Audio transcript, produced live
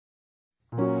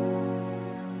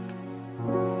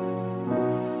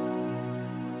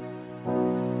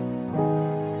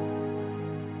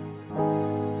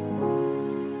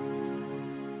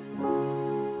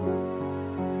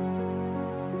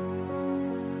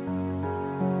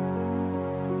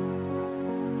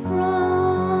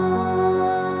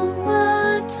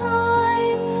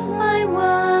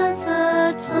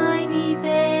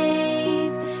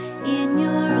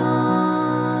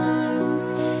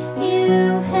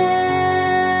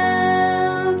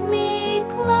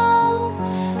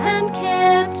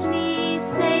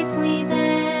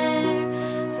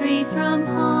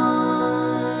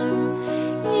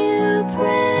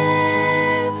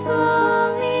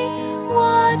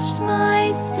watched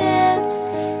my steps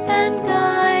and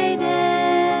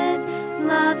guided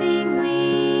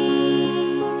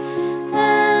lovingly,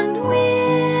 and willingly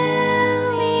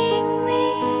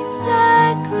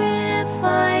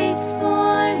sacrificed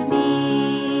for me.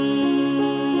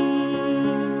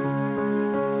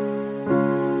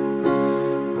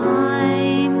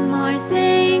 I'm more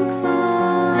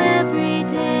thankful every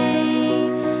day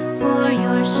for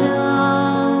your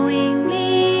showing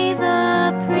me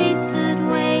the priesthood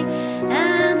way,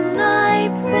 and I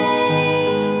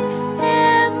praise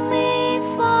Heavenly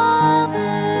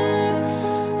Father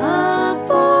above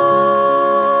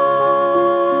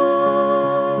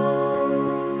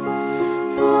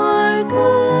for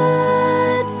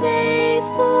good,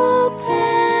 faithful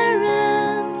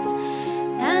parents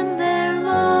and their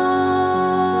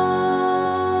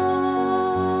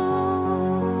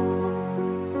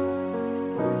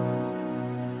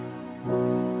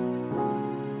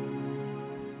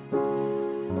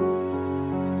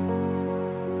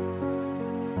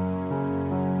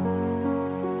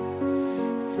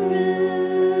through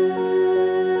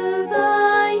the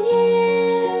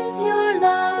years, your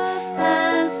love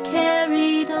has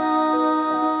carried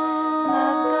on.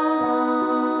 Love goes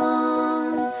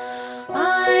on.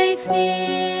 I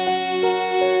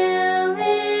feel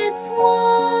its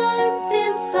warmth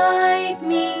inside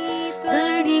me,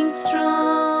 burning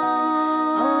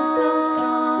strong. Oh, so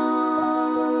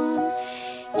strong.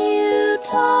 You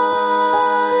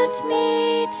taught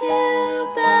me to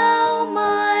bow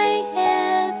my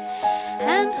head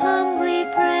and humbly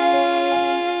pray,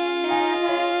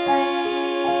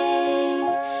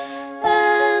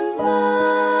 and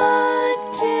look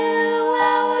to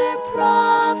our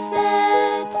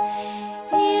prophet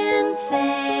in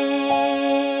faith.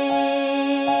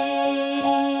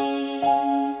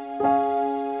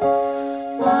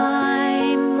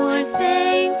 I'm more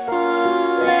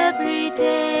thankful every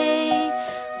day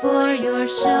for your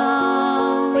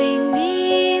showing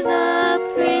me the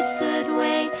priesthood